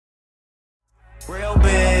Real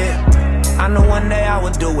big. I know one day I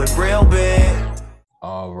would do it real big.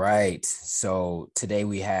 All right. So today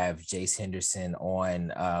we have Jace Henderson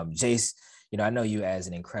on. Jace, I know you as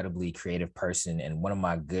an incredibly creative person and one of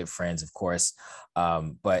my good friends, of course.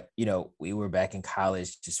 But we were back in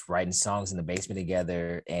college just writing songs in the basement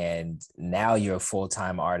together. And now you're a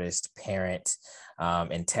full-time artist, parent,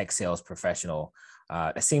 and tech sales professional.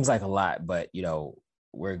 It seems like a lot, but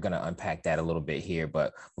we're gonna unpack that a little bit here.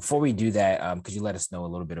 But before we do that, could you let us know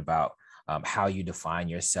a little bit about how you define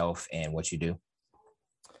yourself and what you do?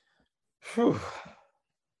 Whew.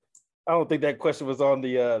 I don't think that question was on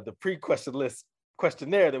the pre-question list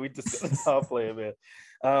questionnaire that we discussed. I'll play it,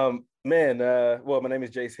 man. Well, my name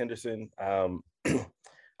is Jace Henderson. I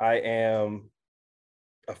am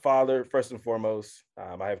a father first and foremost.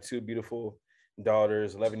 I have two beautiful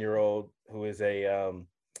daughters, 11-year-old who is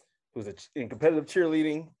in competitive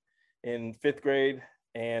cheerleading in 5th grade,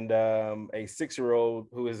 and a 6-year-old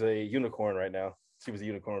who is a unicorn right now. She was a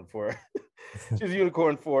unicorn for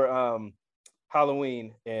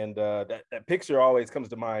Halloween, and that picture always comes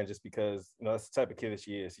to mind just because that's the type of kid that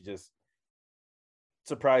she is. She just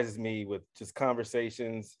surprises me with just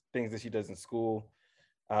conversations, things that she does in school.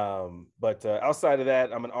 But outside of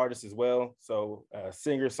that, I'm an artist as well. So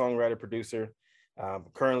singer, songwriter, producer.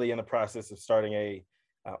 Currently in the process of starting a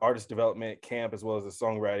artist development camp as well as a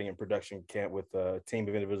songwriting and production camp with a team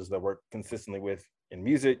of individuals that I work consistently with in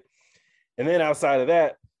music. And then outside of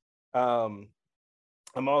that,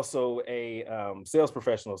 I'm also a sales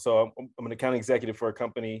professional. So I'm an account executive for a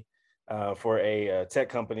company, for a tech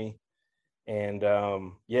company. And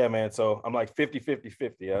yeah, man, so I'm like 50.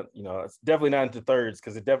 It's definitely not into thirds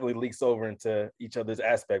because it definitely leaks over into each other's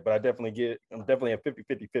aspect. But I'm definitely a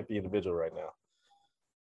 50 individual right now.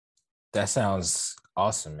 That sounds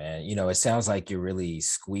awesome, man. It sounds like you're really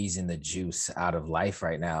squeezing the juice out of life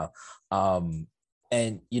right now. And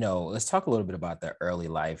let's talk a little bit about the early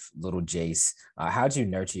life, little Jace. How'd you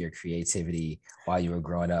nurture your creativity while you were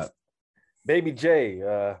growing up? Baby Jay,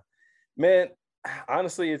 man,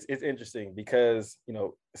 honestly, it's interesting because,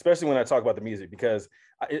 especially when I talk about the music, because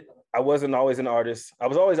I wasn't always an artist. I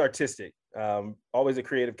was always artistic, always a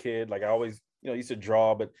creative kid. Like I always, used to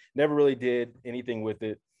draw, but never really did anything with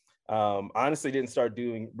it. Honestly, didn't start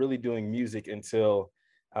doing music until,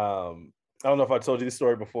 I don't know if I told you this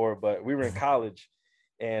story before, but we were in college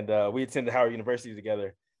and we attended Howard University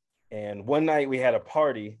together. And one night we had a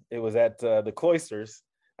party. It was at the Cloisters.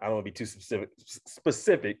 I don't want to be too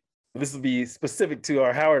specific. This will be specific to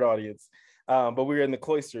our Howard audience. But we were in the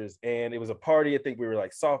Cloisters and it was a party. I think we were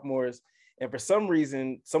like sophomores. And for some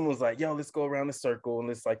reason, someone was like, yo, let's go around the circle and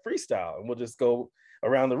let's like freestyle and we'll just go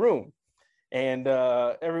around the room. And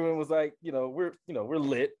everyone was like, we're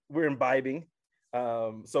lit, we're imbibing.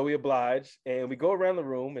 So we oblige and we go around the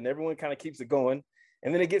room and everyone kind of keeps it going.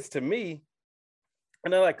 And then it gets to me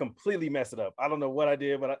and I like completely mess it up. I don't know what I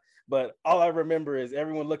did, but all I remember is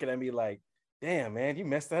everyone looking at me like, damn, man, you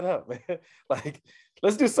messed that up. Like,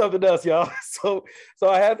 let's do something else, y'all. So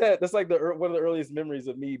I had that. That's like one of the earliest memories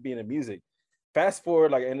of me being in music. Fast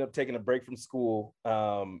forward, like I ended up taking a break from school.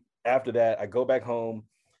 After that, I go back home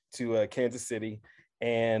to Kansas City,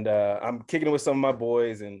 and I'm kicking it with some of my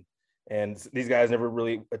boys, and these guys never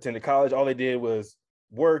really attended college. All they did was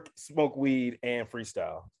work, smoke weed, and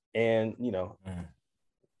freestyle. And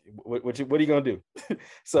what are you gonna do?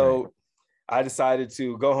 So right. I decided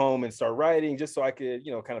to go home and start writing just so I could,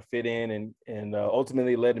 kind of fit in, and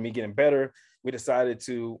ultimately led to me getting better. We decided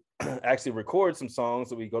to actually record some songs.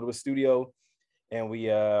 So we go to a studio, and we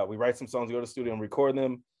write some songs. We go to the studio and record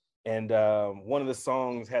them. And one of the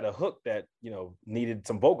songs had a hook that, needed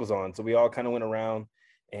some vocals on. So we all kind of went around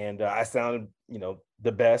and I sounded,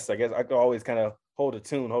 the best. I guess I could always kind of hold a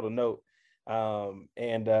tune, hold a note.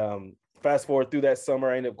 Fast forward through that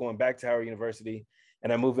summer, I ended up going back to Howard University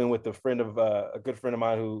and I moved in with a good friend of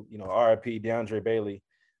mine who, RIP DeAndre Bailey.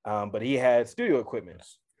 But he had studio equipment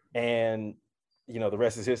and, the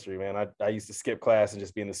rest is history, man. I used to skip class and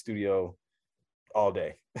just be in the studio all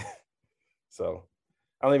day. So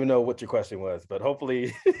I don't even know what your question was, but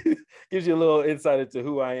hopefully gives you a little insight into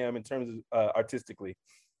who I am in terms of artistically.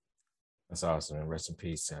 That's awesome. And rest in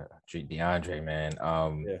peace, DeAndre, man.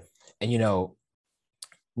 Yeah. And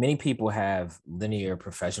many people have linear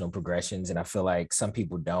professional progressions, and I feel like some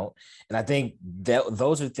people don't. And I think that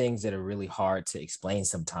those are things that are really hard to explain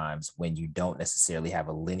sometimes when you don't necessarily have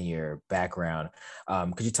a linear background.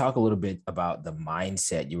 Could you talk a little bit about the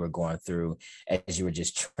mindset you were going through as you were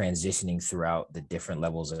just transitioning throughout the different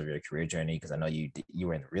levels of your career journey? Because I know you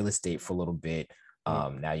were in real estate for a little bit.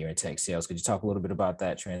 Now you're in tech sales. Could you talk a little bit about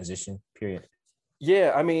that transition period?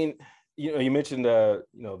 Yeah, I mean, you mentioned the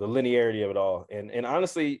linearity of it all, and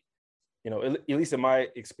honestly, at least in my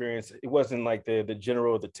experience, it wasn't like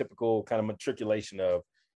the typical kind of matriculation of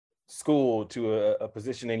school to a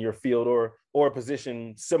position in your field or a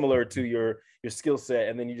position similar to your skill set,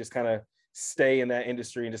 and then you just kind of stay in that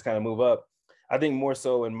industry and just kind of move up. I think more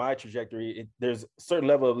so in my trajectory, there's a certain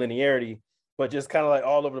level of linearity, but just kind of like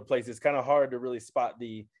all over the place. It's kind of hard to really spot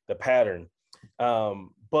the pattern.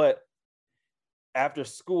 But after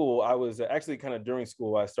school, I was actually kind of during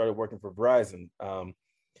school, I started working for Verizon.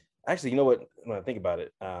 Actually, you know what? When I think about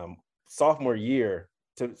it, sophomore year,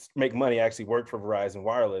 to make money, I actually worked for Verizon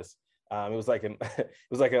Wireless. It was like an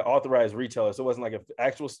authorized retailer, so it wasn't like an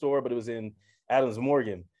actual store, but it was in Adams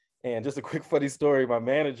Morgan. And just a quick funny story: my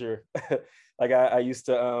manager, like I used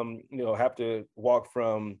to have to walk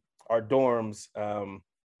from our dorms.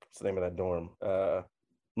 What's the name of that dorm?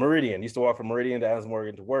 Meridian. Used to walk from Meridian to Adams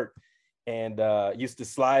Morgan to work, and used to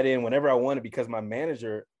slide in whenever I wanted because my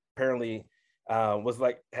manager apparently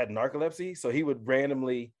had narcolepsy, so he would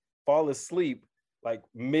randomly fall asleep like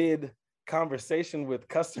mid conversation with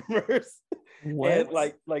customers. What? And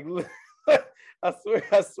like I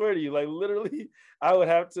swear to you, like literally I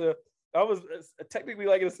was technically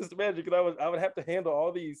like an assistant manager because I would have to handle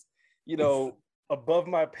all these above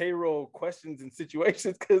my payroll questions and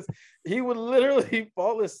situations because he would literally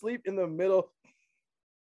fall asleep in the middle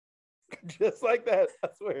just like that. I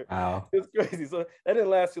swear. Wow. It's crazy. So that didn't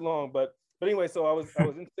last too long, but anyway, so I was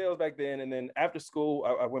in sales back then, and then after school,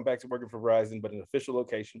 I went back to working for Verizon, but in an official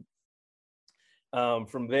location.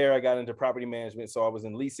 From there, I got into property management, so I was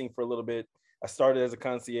in leasing for a little bit. I started as a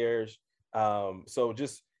concierge. So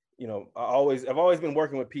just I've always been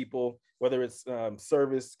working with people, whether it's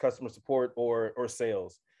service, customer support, or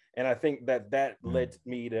sales. And I think that led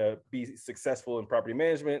me to be successful in property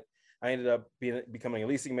management. I ended up becoming a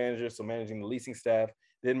leasing manager, so managing the leasing staff,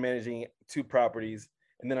 then managing 2 properties.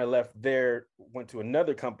 And then I left there, went to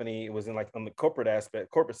another company. It was in like on the corporate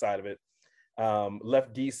side of it.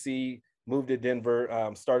 Left DC, moved to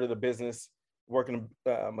Denver, started a business, working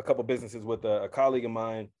a couple businesses with a colleague of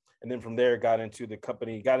mine. And then from there, got into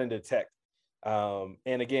tech.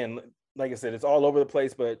 And again, like I said, it's all over the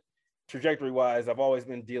place, but trajectory wise, I've always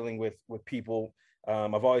been dealing with people.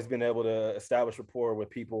 I've always been able to establish rapport with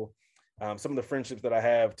people. Some of the friendships that I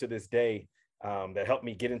have to this day that helped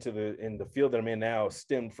me get into the field that I'm in now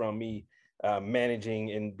stemmed from me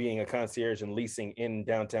managing and being a concierge and leasing in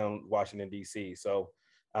downtown Washington, D.C. So,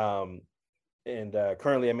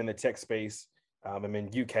 currently I'm in the tech space. I'm in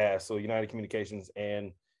UCAS, so United Communications,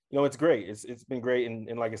 and it's great. It's been great,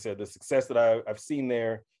 and like I said, the success that I've seen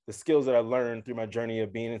there, the skills that I learned through my journey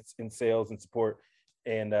of being in sales and support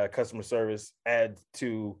and customer service add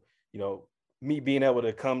to me being able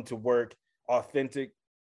to come to work authentic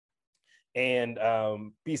and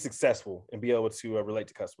be successful and be able to relate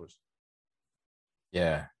to customers.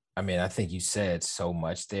 Yeah. I mean, I think you said so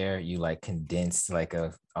much there. You like condensed like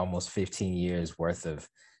almost 15 years worth of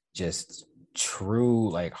just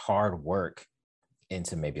true like hard work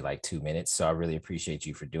into maybe like 2 minutes. So I really appreciate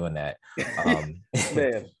you for doing that.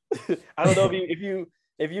 Man, I don't know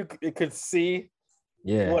if you could see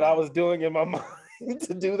what I was doing in my mind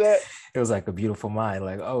to do that. It was like a beautiful mind.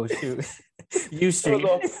 Like, oh shoot, you street.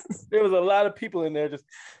 There was a lot of people in there just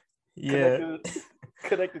yeah.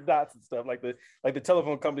 Connected dots and stuff like the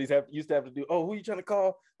telephone companies used to have to do. Oh, who are you trying to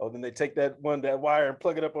call? Oh, then they take that wire and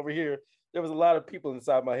plug it up over here. There was a lot of people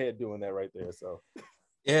inside my head doing that right there. So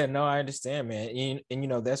yeah, no, I understand, man.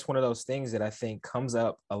 And that's one of those things that I think comes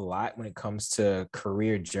up a lot when it comes to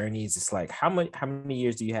career journeys. It's like, how many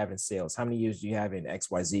years do you have in sales? How many years do you have in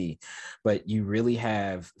XYZ? But you really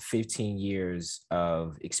have 15 years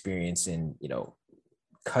of experience in,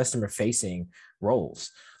 customer facing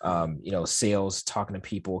roles, sales, talking to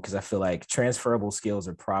people, because I feel like transferable skills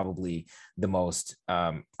are probably the most,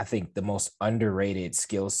 I think the most underrated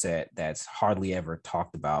skill set that's hardly ever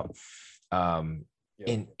talked about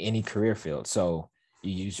in any career field. So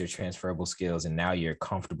you use your transferable skills and now you're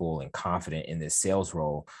comfortable and confident in this sales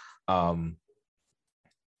role. I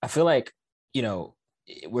feel like,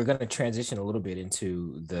 we're going to transition a little bit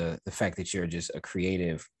into the fact that you're just a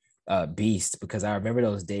creative beast, because I remember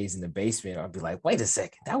those days in the basement. I'd be like, wait a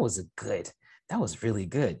second, that was really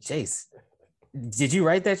good. Jace, did you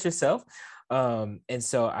write that yourself? And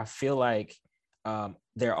so I feel like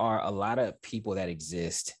there are a lot of people that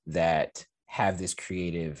exist that have this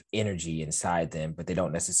creative energy inside them, but they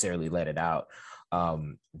don't necessarily let it out.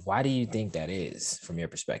 Why do you think that is from your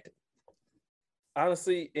perspective?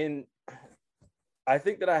 Honestly, I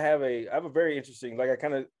think that I have a very interesting, like I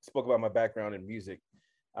kind of spoke about my background in music.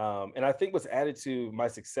 And I think what's added to my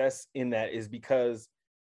success in that is because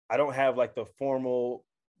I don't have like the formal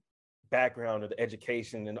background or the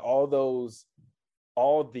education and all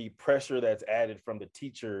the pressure that's added from the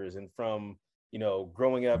teachers and from, you know,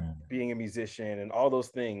 growing up being a musician and all those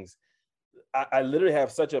things. I literally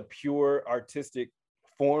have such a pure artistic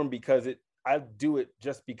form because I do it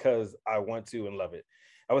just because I want to and love it.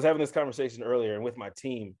 I was having this conversation earlier and with my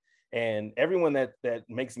team, and everyone that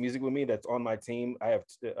makes music with me that's on my team. I have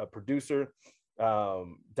a producer,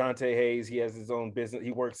 Dante Hayes. He has his own business.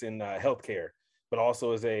 He works in healthcare, but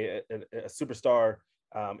also is a superstar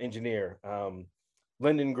engineer.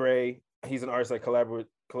 Lyndon Gray, he's an artist I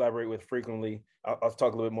collaborate with frequently. I'll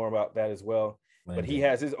talk a little bit more about that as well. But he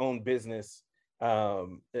has his own business,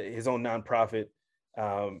 his own nonprofit.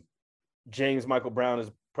 James Michael Brown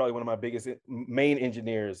is probably one of my biggest main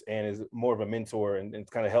engineers and is more of a mentor and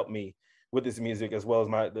kind of helped me with this music, as well as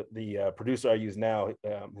the producer I use now.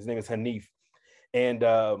 His name is Hanif. And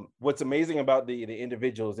what's amazing about the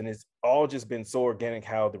individuals, and it's all just been so organic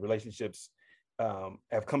how the relationships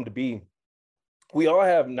have come to be. We all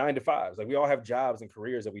have 9-to-5s, like we all have jobs and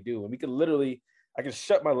careers that we do, and we can literally, I can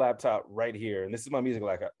shut my laptop right here, and this is my music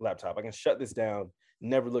laptop. I can shut this down,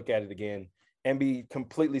 never look at it again, and be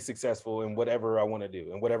completely successful in whatever I want to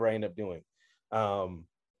do and whatever I end up doing.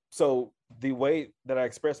 So the way that I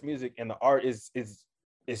express music and the art is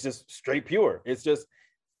just straight pure. It's just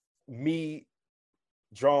me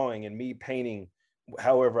drawing and me painting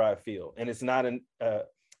however I feel, and it's not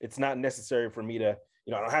necessary for me to,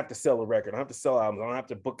 you know, I don't have to sell a record, I don't have to sell albums, I don't have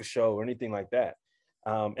to book a show or anything like that.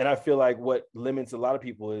 And I feel like what limits a lot of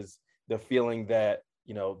people is the feeling that,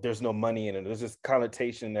 you know, there's no money in it. There's this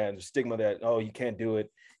connotation and stigma that, oh, you can't do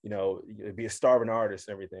it, you know, be a starving artist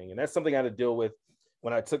and everything. And that's something I had to deal with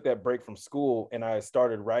when I took that break from school and I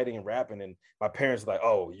started writing and rapping. And my parents were like,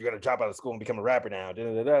 oh, you're going to drop out of school and become a rapper now. Da,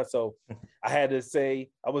 da, da, da. So I had to say,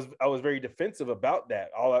 I was very defensive about that.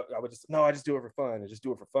 I would just, no, I just do it for fun and just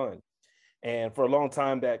do it for fun. And for a long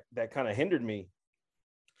time, that kind of hindered me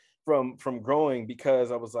from growing,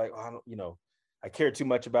 because I was like, oh, I cared too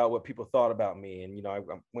much about what people thought about me. And, you know, I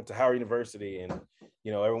went to Howard University, and,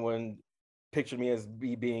 you know, everyone pictured me as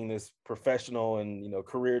being this professional and, you know,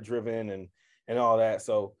 career driven and all that.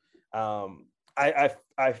 So I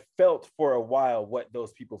felt for a while what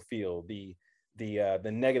those people feel, the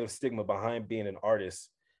negative stigma behind being an artist,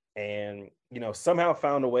 and, you know, somehow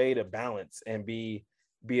found a way to balance and be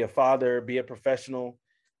a father, be a professional,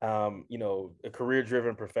 you know, a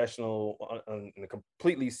career-driven professional in a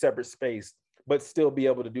completely separate space, but still be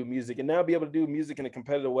able to do music, and now be able to do music in a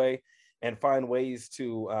competitive way and find ways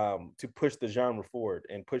to push the genre forward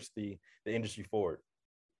and push the industry forward.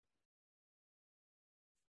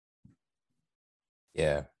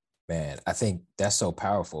 Yeah, man, I think that's so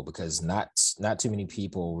powerful, because not too many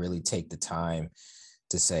people really take the time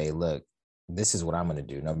to say, look, this is what I'm going to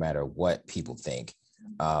do, no matter what people think.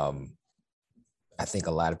 I think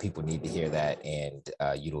a lot of people need to hear that and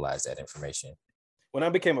utilize that information. When I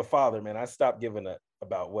became a father, man, I stopped giving a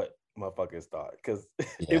about what motherfuckers thought, because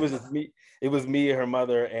it was just me. It was me, her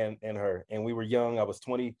mother, and her. And we were young. I was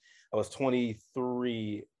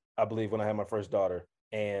 23, I believe, when I had my first daughter,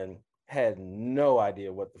 and had no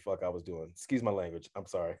idea what the fuck I was doing. Excuse my language. I'm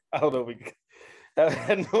sorry. I don't know if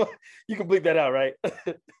you can bleep that out, right?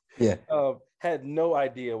 Yeah. Had no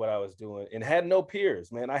idea what I was doing and had no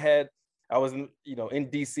peers, man. I was in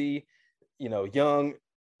DC, you know, young,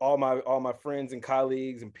 all my friends and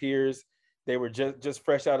colleagues and peers, they were just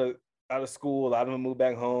fresh out of school. A lot of them moved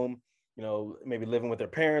back home, you know, maybe living with their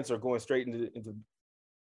parents or going straight into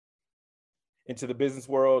the business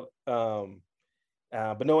world. But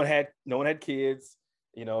no one had kids,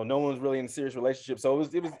 you know, no one was really in a serious relationship. So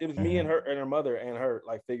it was me and her mother and her,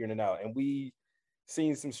 like, figuring it out. And we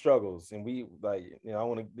seen some struggles, and we, like, you know, I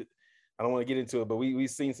don't want to get into it, but we've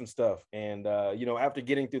seen some stuff. And you know, after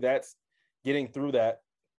getting through that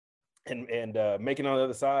and making it on the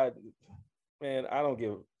other side, man, I don't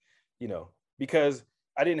give, you know, because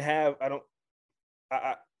I'm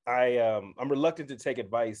reluctant to take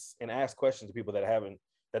advice and ask questions to people that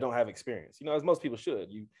don't have experience, you know, as most people should.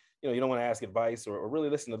 You don't want to ask advice or really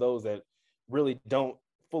listen to those that really don't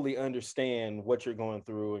fully understand what you're going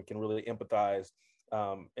through and can really empathize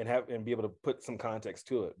and be able to put some context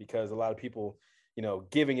to it. Because a lot of people, you know,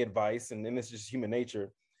 giving advice, and this is just human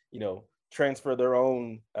nature, you know, transfer their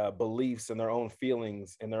own beliefs and their own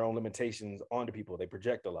feelings and their own limitations onto people. They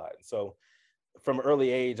project a lot. So from an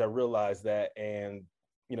early age, I realized that, and,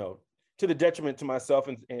 you know, to the detriment to myself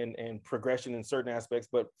and progression in certain aspects,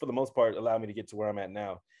 but for the most part, allowed me to get to where I'm at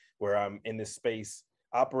now, where I'm in this space,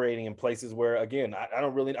 operating in places where, again, I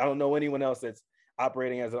don't know anyone else that's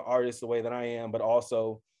operating as an artist the way that I am, but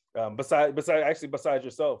also besides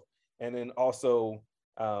yourself, and then also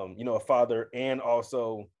a father and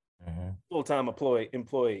also full-time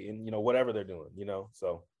employee and whatever they're doing,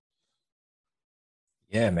 so.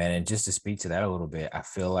 Yeah, man. And just to speak to that a little bit, I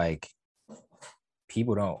feel like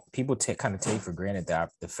people kind of take for granted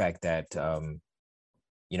the fact that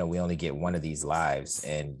we only get one of these lives,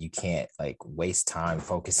 and you can't like waste time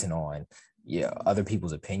focusing on other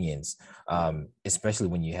people's opinions, especially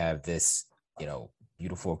when you have this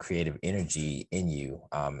beautiful creative energy in you,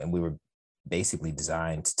 and we were basically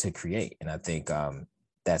designed to create. And I think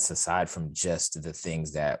that's aside from just the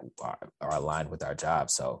things that are aligned with our job.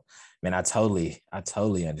 So, man, I totally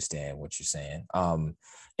understand what you're saying. And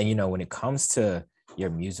when it comes to your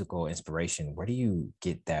musical inspiration, where do you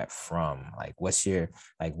get that from? Like, what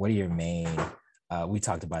are your main? We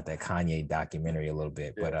talked about that Kanye documentary a little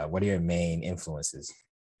bit, but what are your main influences?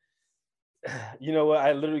 You know what?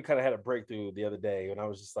 I literally kind of had a breakthrough the other day, and I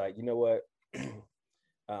was just like, you know what?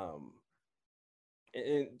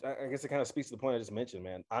 And I guess it kind of speaks to the point I just mentioned,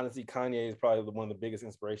 man. Honestly, Kanye is probably one of the biggest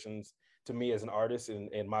inspirations to me as an artist,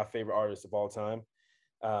 and my favorite artist of all time.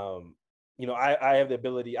 I have the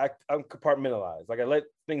ability, I'm compartmentalized. Like, I let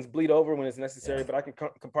things bleed over when it's necessary, but I can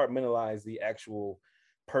compartmentalize the actual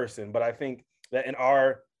person. But I think that in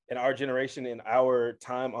our generation, in our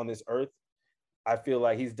time on this earth, I feel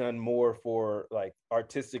like he's done more for like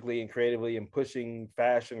artistically and creatively and pushing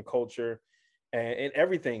fashion culture and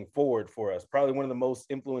everything forward for us. Probably one of the most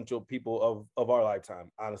influential people of our lifetime.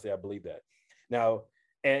 Honestly, I believe that. Now,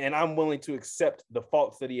 and I'm willing to accept the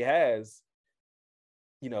faults that he has,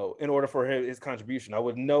 in order for his contribution. I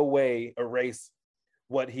would no way erase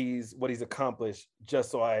what he's accomplished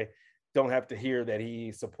just so I don't have to hear that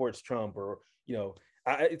he supports Trump, or,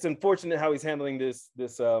 it's unfortunate how he's handling this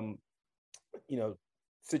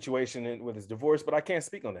situation with his divorce, but I can't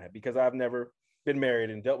speak on that because I've never been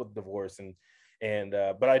married and dealt with divorce,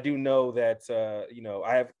 but I do know that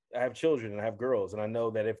I have children and I have girls, and I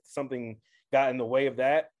know that if something got in the way of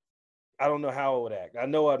that, I don't know how I would act. I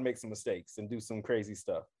know I'd make some mistakes and do some crazy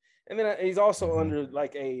stuff. And then he's also under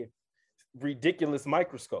like a ridiculous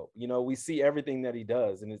microscope. We see everything that he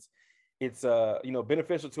does, and it's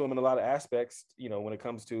beneficial to him in a lot of aspects, when it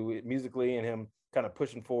comes to it musically and him kind of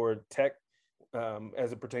pushing forward tech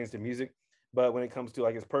as it pertains to music. But when it comes to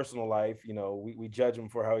like his personal life, we judge him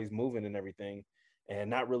for how he's moving and everything, and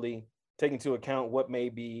not really taking into account what may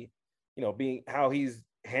be, being how he's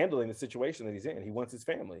handling the situation that he's in. He wants his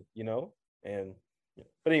family, but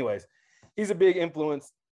anyways, he's a big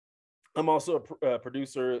influence. I'm also a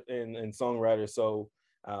producer and songwriter. So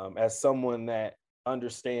as someone that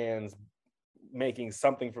understands making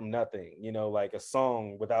something from nothing, like a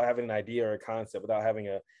song without having an idea or a concept, without having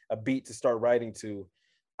a beat to start writing to,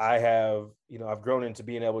 I've grown into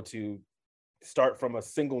being able to start from a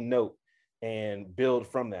single note and build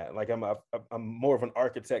from that. Like I'm more of an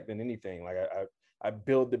architect than anything. Like I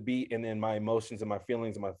build the beat, and then my emotions and my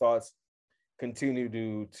feelings and my thoughts continue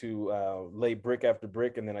to lay brick after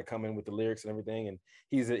brick, and then I come in with the lyrics and everything. And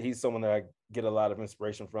he's someone that I get a lot of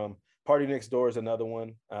inspiration from. Party Next Door is another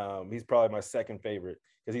one. He's probably my second favorite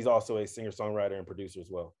because he's also a singer-songwriter and producer as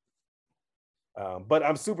well. But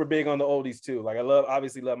I'm super big on the oldies too. Like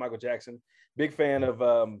obviously love Michael Jackson. Big fan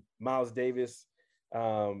of Miles Davis.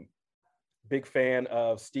 Big fan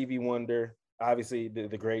of Stevie Wonder. Obviously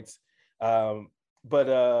the greats.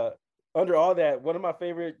 But under all that, one of my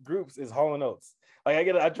favorite groups is Hall & Oates. Like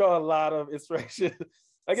I draw a lot of inspiration.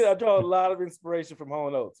 I draw a lot of inspiration from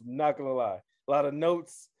Hall & Oates. I'm not gonna lie. A lot of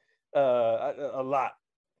notes, a lot.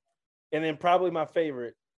 And then probably my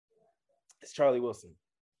favorite is Charlie Wilson.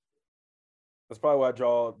 That's probably what I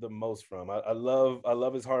draw the most from. I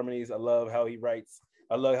love his harmonies. I love how he writes.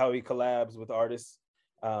 I love how he collabs with artists.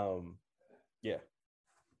 Yeah.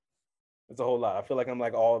 It's a whole lot. I feel like I'm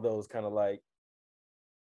like all of those kind of like,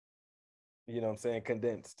 what I'm saying,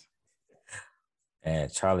 condensed.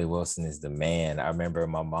 And Charlie Wilson is the man. I remember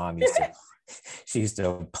my mom she used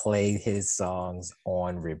to play his songs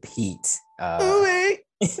on repeat. Yeah,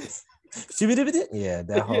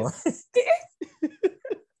 that whole.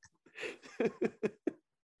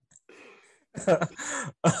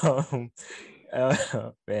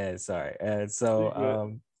 Man, sorry. And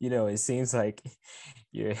so, it seems like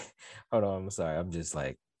you're. Hold on, I'm sorry. I'm just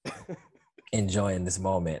like enjoying this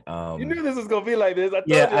moment. You knew this was gonna be like this. I told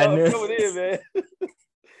you I I was knew. coming in, man.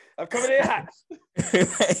 I'm coming in hot.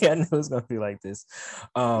 I knew it was gonna be like this.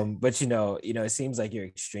 But it seems like you're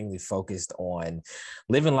extremely focused on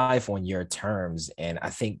living life on your terms. And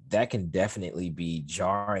I think that can definitely be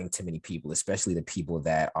jarring to many people, especially the people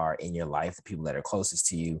that are in your life, the people that are closest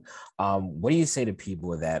to you. What do you say to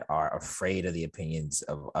people that are afraid of the opinions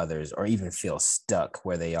of others or even feel stuck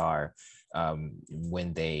where they are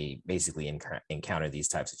when they basically encounter these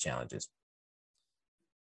types of challenges?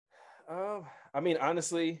 I mean,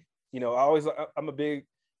 honestly, I'm a big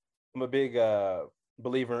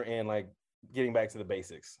believer in like getting back to the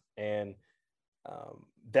basics, and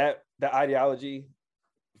that ideology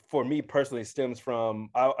for me personally stems from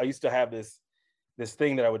I used to have this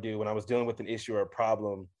thing that I would do when I was dealing with an issue or a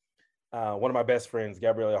problem. One of my best friends,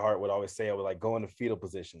 Gabriella Hart, would always say I would like go into fetal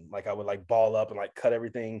position, like I would like ball up and like cut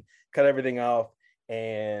everything off,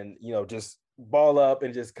 and just ball up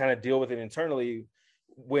and just kind of deal with it internally.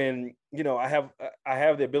 When I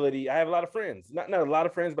have the ability, I have a lot of friends, not a lot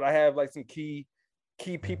of friends, but I have like some key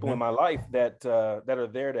people in my life that are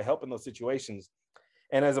there to help in those situations.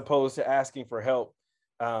 And as opposed to asking for help,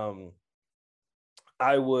 I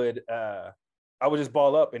would just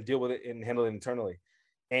ball up and deal with it and handle it internally.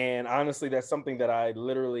 And honestly, that's something that I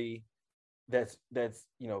literally that's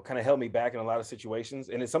kind of held me back in a lot of situations,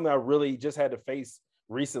 and it's something I really just had to face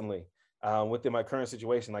recently within my current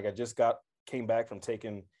situation. Like I just came back from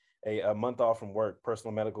taking a month off from work,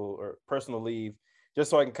 personal leave, just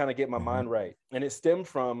so I can kind of get my mind right. And it stemmed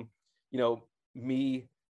from, me,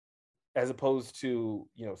 as opposed to,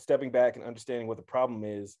 stepping back and understanding what the problem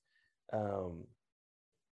is,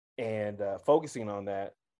 and focusing on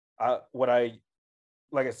that.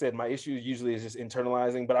 Like I said, my issue usually is just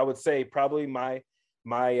internalizing, but I would say probably my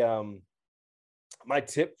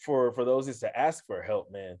tip for those is to ask for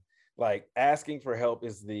help, man. Like asking for help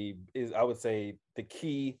is I would say the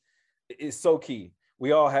key, is so key.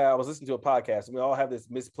 I was listening to a podcast, and we all have this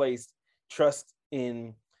misplaced trust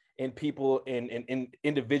in people, in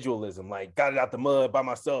individualism, like got it out the mud by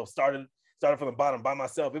myself, started from the bottom by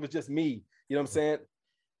myself. It was just me. You know what I'm saying?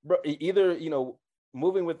 Bro, either,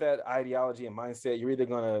 moving with that ideology and mindset, you're either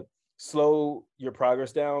going to slow your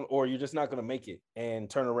progress down, or you're just not going to make it and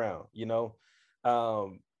turn around,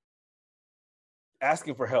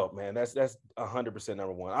 asking for help, man. That's 100%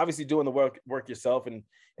 number one. Obviously doing the work yourself and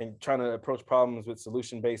trying to approach problems with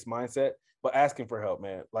solution-based mindset, but asking for help,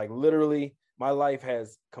 man. Like literally my life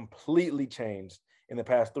has completely changed in the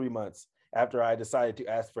past 3 months after I decided to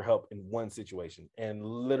ask for help in one situation. And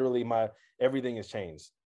literally everything has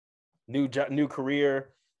changed. New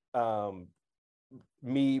career.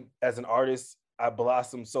 Me as an artist, I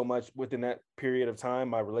blossomed so much within that period of time.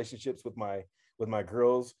 My relationships with my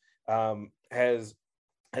girls has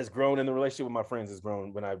grown, and the relationship with my friends has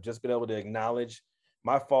grown when I've just been able to acknowledge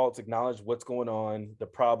my faults, acknowledge what's going on, the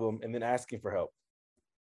problem, and then asking for help.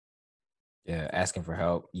 Yeah, asking for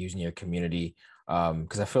help, using your community.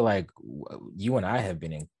 Because I feel like you and I have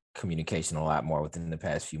been in communication a lot more within the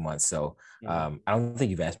past few months. So I don't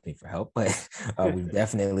think you've asked me for help, but we've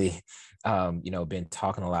definitely, been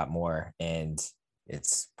talking a lot more, and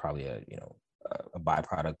it's probably a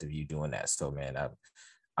byproduct of you doing that. So, man,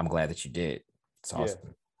 I'm glad that you did. It's awesome. Yeah.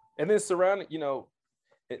 And then surrounding,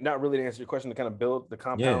 not really to answer your question, to kind of build the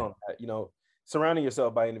compound, surrounding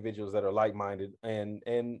yourself by individuals that are like-minded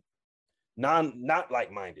and not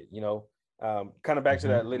like-minded, kind of back to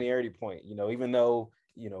that linearity point, even though,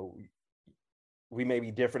 we may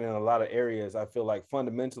be different in a lot of areas. I feel like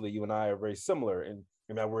fundamentally you and I are very similar in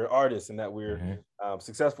that we're artists, and that we're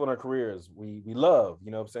successful in our careers. We love,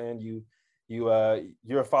 what I'm saying?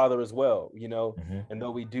 You're a father as well, and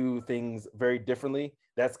though we do things very differently,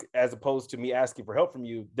 that's as opposed to me asking for help from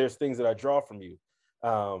you, there's things that I draw from you,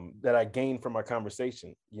 that I gain from our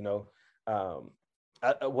conversation. What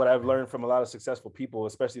I've learned from a lot of successful people,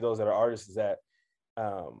 especially those that are artists, is that,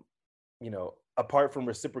 apart from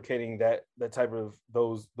reciprocating that type of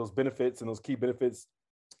those benefits and those key benefits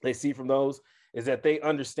they see from those, is that they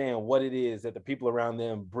understand what it is that the people around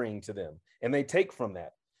them bring to them, and they take from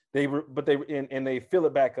that. They fill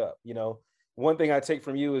it back up. One thing I take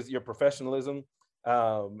from you is your professionalism,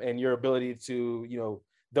 and your ability to,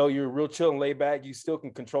 though you're real chill and laid back, you still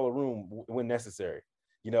can control a room when necessary.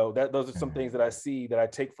 Those are some things that I see, that I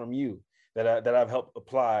take from you, that I've helped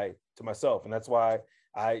apply to myself. And that's why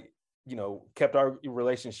I, kept our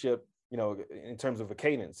relationship, in terms of a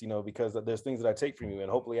cadence, because there's things that I take from you, and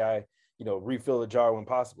hopefully I, refill the jar when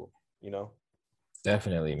possible,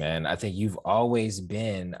 Definitely, man. I think you've always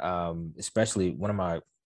been, especially one of my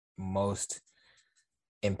most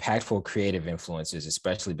impactful creative influences,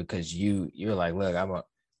 especially because you're like, look,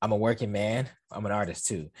 I'm a working man. I'm an artist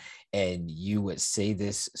too. And you would say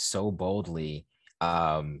this so boldly.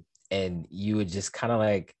 And you would just kind of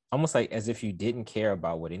like almost like as if you didn't care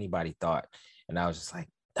about what anybody thought. And I was just like,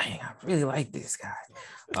 dang, I really like this guy.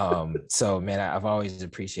 So man, I've always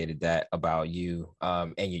appreciated that about you.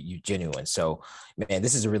 And you genuine. So man,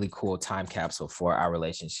 this is a really cool time capsule for our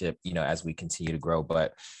relationship, as we continue to grow.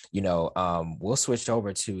 But we'll switch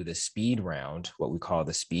over to the speed round, what we call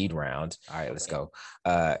the speed round. All right, let's go.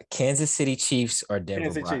 Kansas City Chiefs or Denver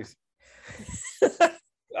Kansas Broncos? Chiefs.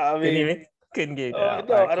 I mean, couldn't get it out.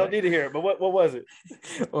 No, I don't need to hear it. But what was it?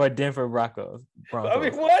 Or Denver Broncos. I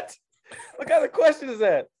mean, what? What kind of question is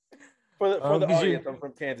that? For the audience, I'm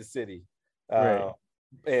from Kansas City, right.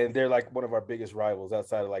 And they're like one of our biggest rivals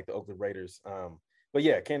outside of like the Oakland Raiders. But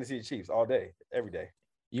yeah, Kansas City Chiefs all day, every day.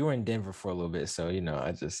 You were in Denver for a little bit, so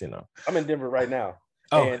I just I'm in Denver right now.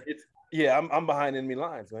 Oh, and I'm behind enemy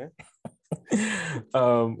lines, man.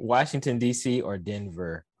 Washington D.C. or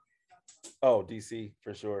Denver? Oh, D.C.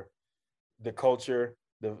 for sure. The culture,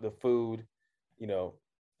 the food,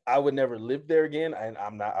 I would never live there again, and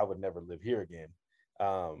I would never live here again.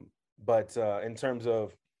 But in terms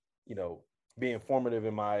of, being formative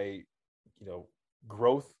in my,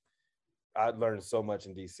 growth, I learned so much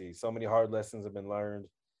in DC. So many hard lessons have been learned,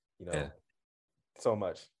 so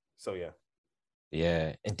much. So, yeah.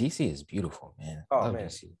 Yeah. And DC is beautiful, man. Oh, man.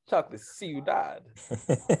 DC. Chocolate ciudad.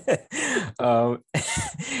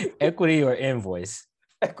 Equity or invoice?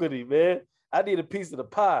 Equity, man. I need a piece of the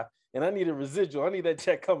pie, and I need a residual. I need that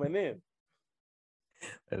check coming in.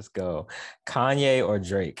 Let's go. Kanye or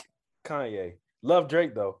Drake? Kanye. Love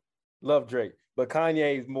Drake, though. Love Drake. But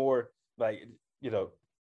Kanye is more like,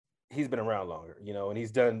 he's been around longer, and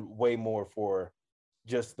he's done way more for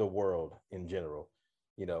just the world in general.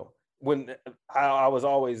 When I was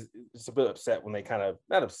always just a bit upset when they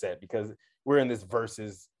not upset because we're in this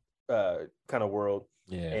versus kind of world.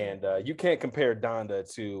 Yeah. And you can't compare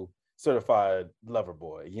Donda to Certified Lover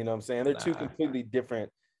Boy. You know what I'm saying? They're two completely different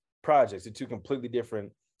projects. They're two completely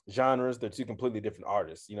different genres. They're two completely different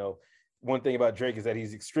artists. One thing about Drake is that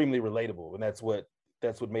he's extremely relatable, and that's what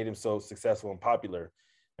made him so successful and popular.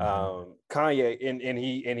 Mm-hmm. Kanye and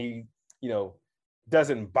he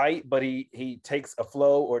doesn't bite, but he takes a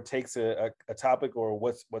flow or takes a topic or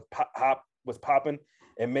what's popping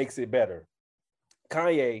and makes it better.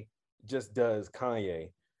 Kanye just does Kanye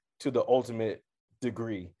to the ultimate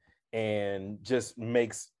degree and just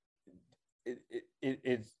makes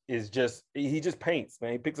it is just, he just paints,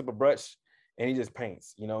 man. He picks up a brush and he just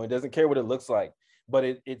paints, he doesn't care what it looks like, but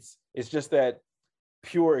it's just that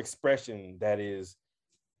pure expression that is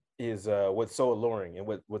what's so alluring and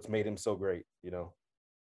what's made him so great,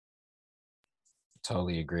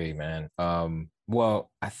 Totally agree, man.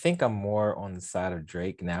 Well, I think I'm more on the side of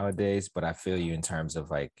Drake nowadays, but I feel you in terms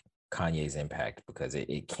of like Kanye's impact because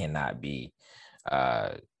it cannot be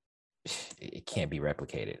it can't be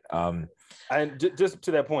replicated. And just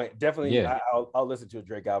to that point, definitely, yeah. I'll listen to a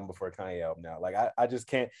Drake album before a Kanye album now. Like I just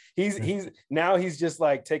can't. He's now he's just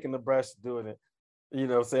like taking the brush, doing it.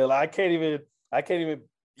 Saying like, I can't even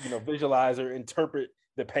visualize or interpret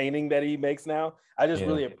the painting that he makes now. I just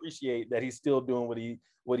really appreciate that he's still doing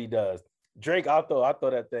what he does. Drake, I'll throw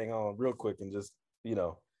that thing on real quick and just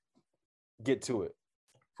get to it.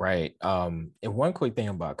 Right. And one quick thing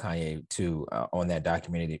about Kanye too, on that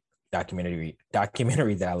documentary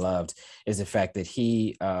that I loved is the fact that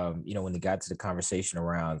he, when they got to the conversation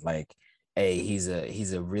around like, hey, he's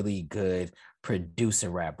a really good producer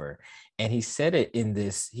rapper. And he said it in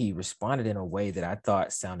this, he responded in a way that I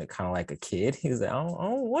thought sounded kind of like a kid. He was like, I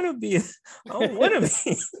don't want to be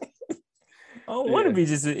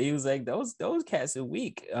just, he was like, those cats are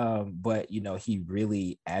weak. But he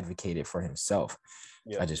really advocated for himself.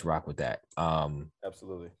 Yeah. I just rock with that.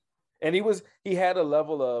 Absolutely. And he had a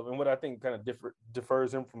level of, and what I think kind of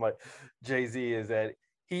differs him from like Jay-Z is that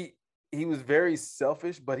he was very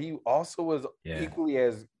selfish, but he also was equally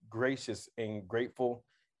as gracious and grateful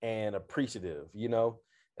and appreciative.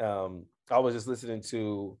 I was just listening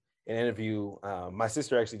to an interview. My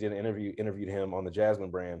sister actually did an interviewed him on the Jasmine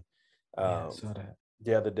brand. I saw that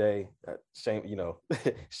the other day.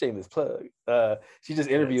 Shameless plug. She just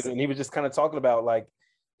interviewed him, and he was just kind of talking about like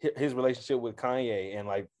his relationship with Kanye, and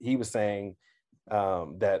like he was saying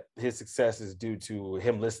that his success is due to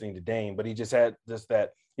him listening to Dame, but he just had that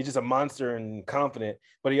he's just a monster and confident,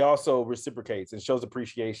 but he also reciprocates and shows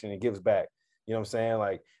appreciation and gives back. You know what I'm saying?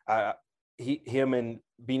 Like him and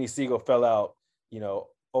Beanie Siegel fell out,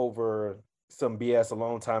 over some BS a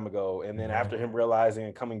long time ago, and then after him realizing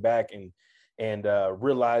and coming back and and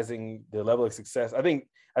realizing the level of success. I think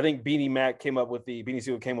Beanie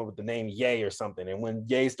Siegel came up with the name Ye or something. And when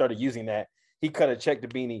Ye started using that, he cut a check to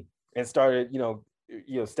Beanie and started,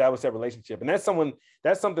 establish that relationship. And that's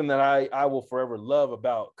something that I will forever love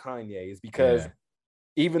about Kanye, is because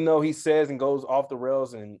even though he says and goes off the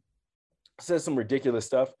rails and says some ridiculous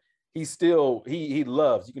stuff, he still, he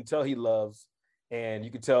loves, you can tell he loves, and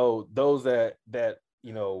you can tell those that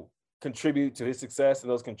contribute to his success and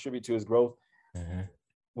those contribute to his growth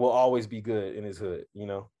will always be good in his hood,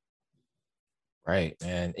 Right.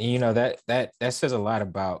 And that says a lot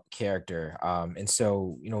about character. And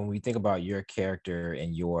so, when we think about your character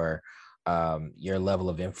and your level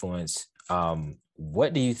of influence,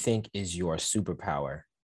 what do you think is your superpower?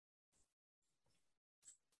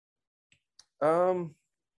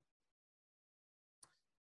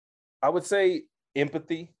 I would say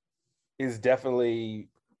empathy is definitely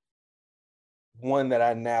one that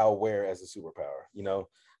I now wear as a superpower.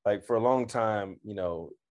 Like for a long time,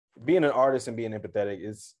 being an artist and being empathetic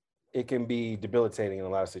it can be debilitating in a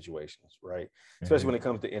lot of situations, right? Especially when it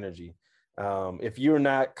comes to energy. If you're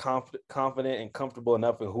not confident and comfortable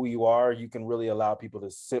enough in who you are, you can really allow people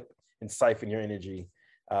to sip and siphon your energy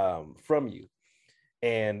from you.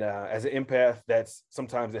 And as an empath,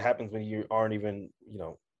 sometimes it happens when you aren't even,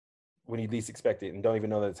 when you least expect it and don't even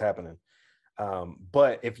know that it's happening.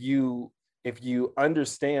 But if you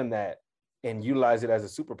understand that and utilize it as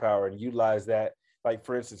a superpower and utilize that, like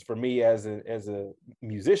for instance, for me as a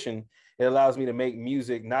musician, it allows me to make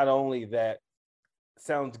music not only that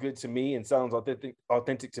sounds good to me and sounds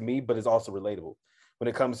authentic to me, but it's also relatable. When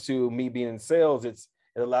it comes to me being in sales, it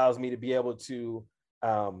allows me to be able to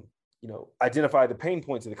identify the pain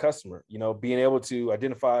points of the customer, being able to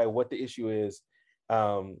identify what the issue is,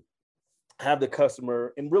 have the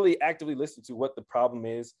customer and really actively listen to what the problem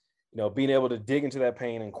is, being able to dig into that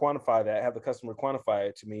pain and quantify that, have the customer quantify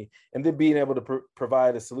it to me, and then being able to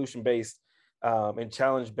provide a solution-based and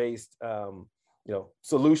challenge-based,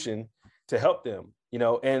 solution to help them,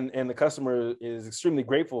 and the customer is extremely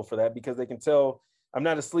grateful for that because they can tell I'm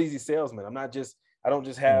not a sleazy salesman. I don't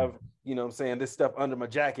just have, this stuff under my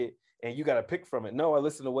jacket and you got to pick from it. No, I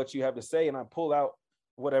listen to what you have to say and I pull out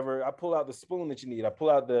the spoon that you need. I pull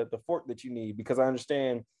out the fork that you need because I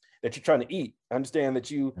understand that you're trying to eat. I understand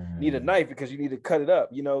that you need a knife because you need to cut it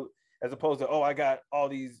up, as opposed to, I got all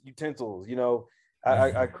these utensils,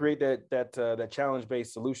 I create that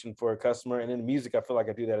challenge-based solution for a customer. And in music, I feel like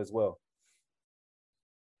I do that as well.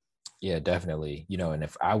 Yeah, definitely. And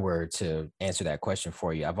if I were to answer that question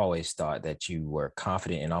for you, I've always thought that you were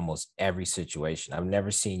confident in almost every situation. I've never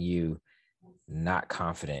seen you not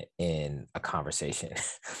confident in a conversation.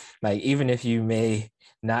 Like, even if you may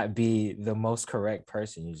not be the most correct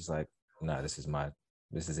person, you're just like, no, this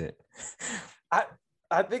is it.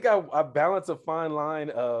 I think I balance a fine line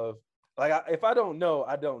of like, if I don't know,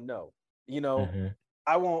 I don't know,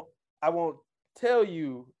 I won't tell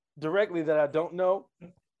you directly that I don't know,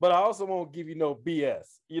 but I also won't give you no BS.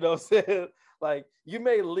 You know what I'm saying? Like, you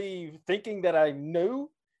may leave thinking that I knew,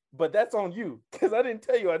 but that's on you because I didn't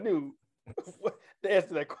tell you I knew the answer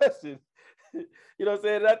to that question. You know what I'm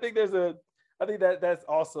saying? And I think that's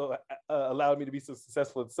also allowed me to be so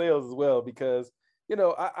successful in sales as well because,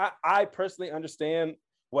 I personally understand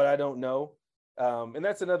what I don't know. And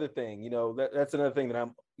that's another thing, that's another thing that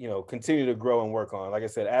I'm, continue to grow and work on. Like I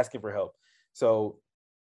said, asking for help. So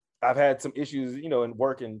I've had some issues, in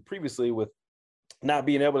working previously with not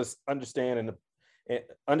being able to understand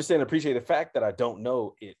and appreciate the fact that I don't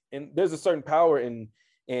know it. And there's a certain power in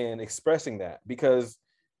expressing that because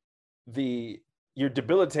you're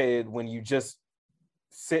debilitated when you just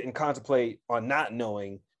sit and contemplate on not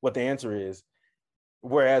knowing what the answer is.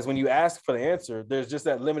 Whereas when you ask for the answer, there's just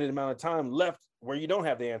that limited amount of time left where you don't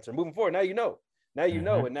have the answer. Moving forward, now you know,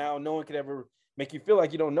 and now no one can ever make you feel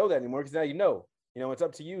like you don't know that anymore because now it's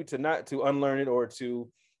up to you to not to unlearn it or to,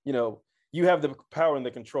 you have the power and the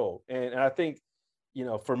control. And I think,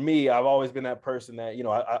 for me, I've always been that person that,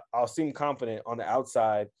 I'll seem confident on the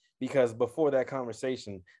outside because before that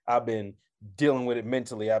conversation, I've been dealing with it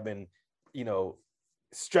mentally. I've been,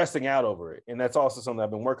 stressing out over it. And that's also something I've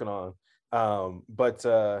been working on. But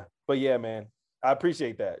yeah, man, I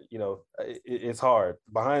appreciate that. It's hard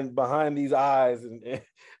behind these eyes, and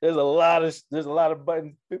there's a lot of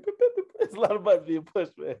buttons. There's a lot of buttons being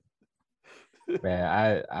pushed, man.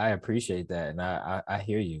 Man, I appreciate that, and I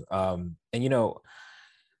hear you. And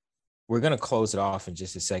we're gonna close it off in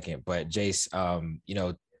just a second, but Jace,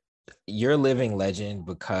 you're a living legend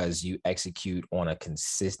because you execute on a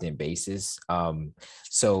consistent basis.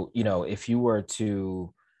 So if you were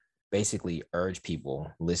to basically urge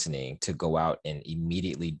people listening to go out and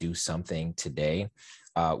immediately do something today,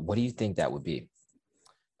 what do you think that would be?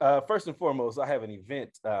 First and foremost, I have an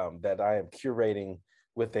event that I am curating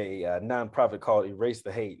with a nonprofit called Erase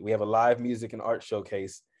the Hate. We have a live music and art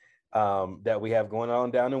showcase that we have going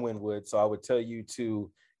on down in Wynwood. So I would tell you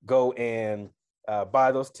to go and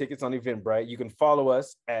buy those tickets on Eventbrite. You can follow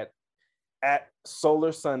us at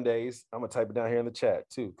Solar Sundays. I'm gonna type it down here in the chat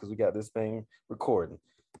too, because we got this thing recording.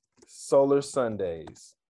 Solar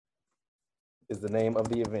Sundays is the name of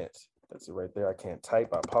the event. That's it right there. I can't type.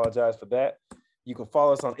 I apologize for that. You can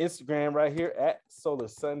follow us on Instagram right here at Solar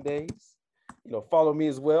Sundays. You know, follow me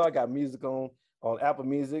as well. I got music on Apple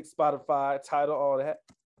Music, Spotify, Tidal, all that.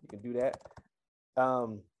 You can do that.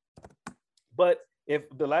 But if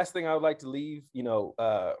the last thing I would like to leave, you know,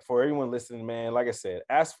 for everyone listening, man, like I said,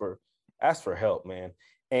 ask for help, man.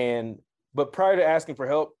 But prior to asking for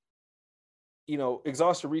help, you know,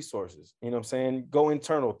 exhaust your resources. You know what I'm saying? Go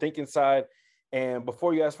internal, think inside. And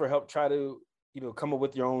before you ask for help, try to, you know, come up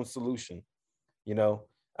with your own solution, you know,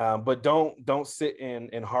 but don't sit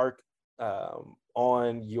and hark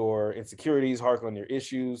on your insecurities, hark on your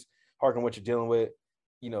issues, hark on what you're dealing with,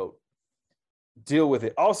 you know, deal with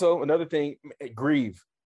it. Also, another thing, grieve.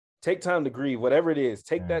 Take time to grieve, whatever it is.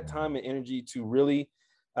 Take that time and energy to really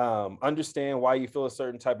understand why you feel a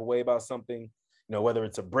certain type of way about something, you know, whether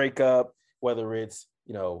it's a breakup, whether it's,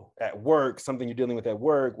 you know, at work, something you're dealing with at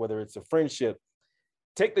work, whether it's a friendship.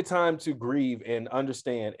 Take the time to grieve and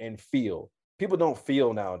understand and feel. People don't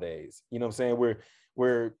feel nowadays. You know what I'm saying?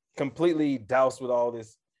 We're completely doused with all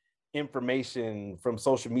this information from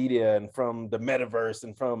social media and from the metaverse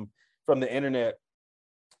and from the internet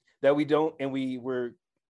that we don't, and we're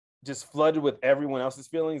just flooded with everyone else's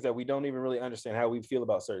feelings that we don't even really understand how we feel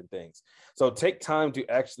about certain things. So take time to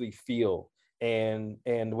actually feel, and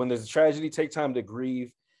when there's a tragedy, take time to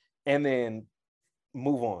grieve and then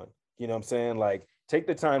move on. You know what I'm saying? Like, take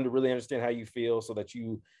the time to really understand how you feel so that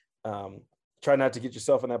you try not to get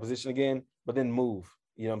yourself in that position again, but then move.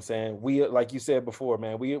 You know what I'm saying? We, like you said before,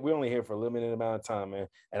 man, we're only here for a limited amount of time, man.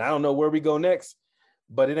 And I don't know where we go next,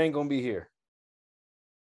 but it ain't going to be here.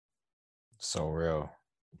 So real.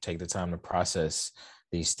 Take the time to process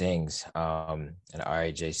these things. And all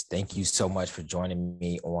right, Jace, thank you so much for joining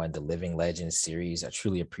me on the Living Legends series. I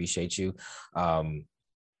truly appreciate you.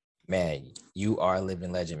 Man, you are a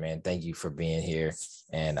living legend, man. Thank you for being here.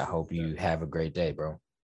 And I hope you have a great day, bro.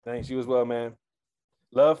 Thanks. You as well, man.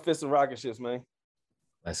 Love, fists, and rocket ships, man.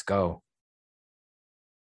 Let's go.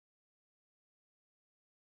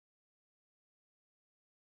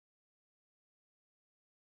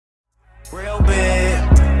 Real big.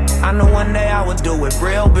 I know one day I would do it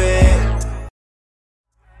real big.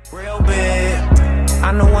 Real big.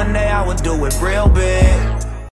 I know one day I would do it real big.